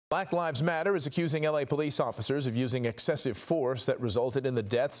Black Lives Matter is accusing LA police officers of using excessive force that resulted in the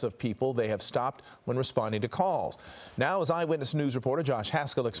deaths of people they have stopped when responding to calls. Now, as Eyewitness News reporter Josh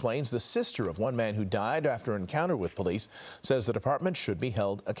Haskell explains, the sister of one man who died after an encounter with police says the department should be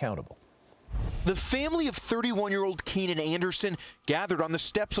held accountable. The family of 31-year-old Keenan Anderson gathered on the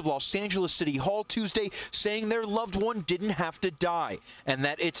steps of Los Angeles City Hall Tuesday saying their loved one didn't have to die and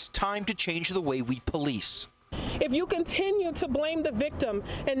that it's time to change the way we police. If you continue to blame the victim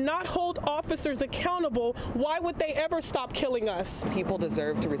and not hold officers accountable, why would they ever stop killing us? People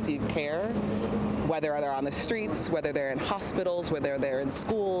deserve to receive care, whether they're on the streets, whether they're in hospitals, whether they're in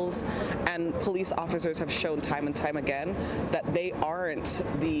schools, and police officers have shown time and time again that they aren't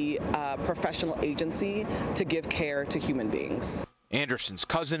the professional agency to give care to human beings. Anderson's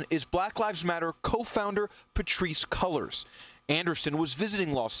cousin is Black Lives Matter co-founder Patrisse Cullors. Anderson was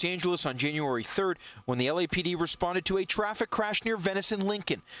visiting Los Angeles on January 3rd when the LAPD responded to a traffic crash near Venice and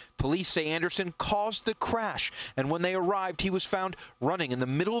Lincoln. Police say Anderson caused the crash, and when they arrived, he was found running in the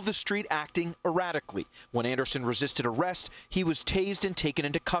middle of the street acting erratically. When Anderson resisted arrest, he was tased and taken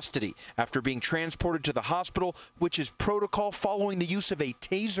into custody. After being transported to the hospital, which is protocol following the use of a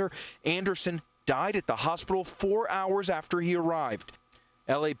taser, Anderson died at the hospital 4 hours after he arrived.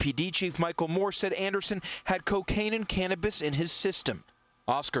 LAPD Chief Michael Moore said Anderson had cocaine and cannabis in his system.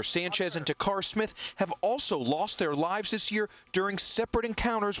 Oscar Sanchez and Takar Smith have also lost their lives this year during separate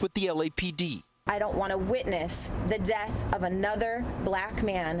encounters with the LAPD. I don't want to witness the death of another black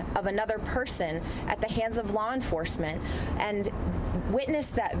man, of another person at the hands of law enforcement, and witness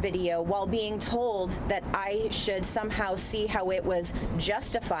that video while being told that I should somehow see how it was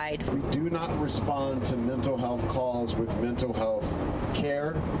justified. We do not respond to mental health calls with mental health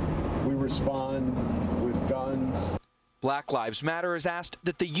care. We respond with guns. Black Lives Matter has asked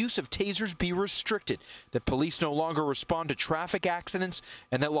that the use of tasers be restricted, that police no longer respond to traffic accidents,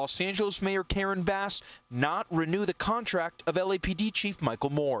 and that Los Angeles Mayor Karen Bass not renew the contract of LAPD Chief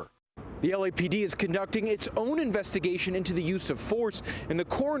Michael Moore. The LAPD is conducting its own investigation into the use of force, and the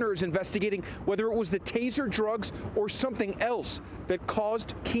coroner is investigating whether it was the taser, drugs, or something else that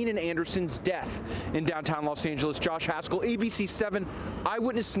caused Keenan Anderson's death. In downtown Los Angeles, Josh Haskell, ABC 7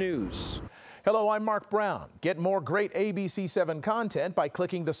 Eyewitness News. Hello, I'm Mark Brown. Get more great ABC 7 content by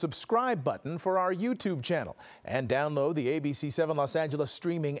clicking the subscribe button for our YouTube channel, and download the ABC 7 Los Angeles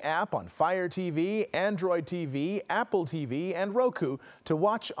streaming app on Fire TV, Android TV, Apple TV, and Roku to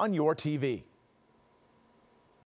watch on your TV.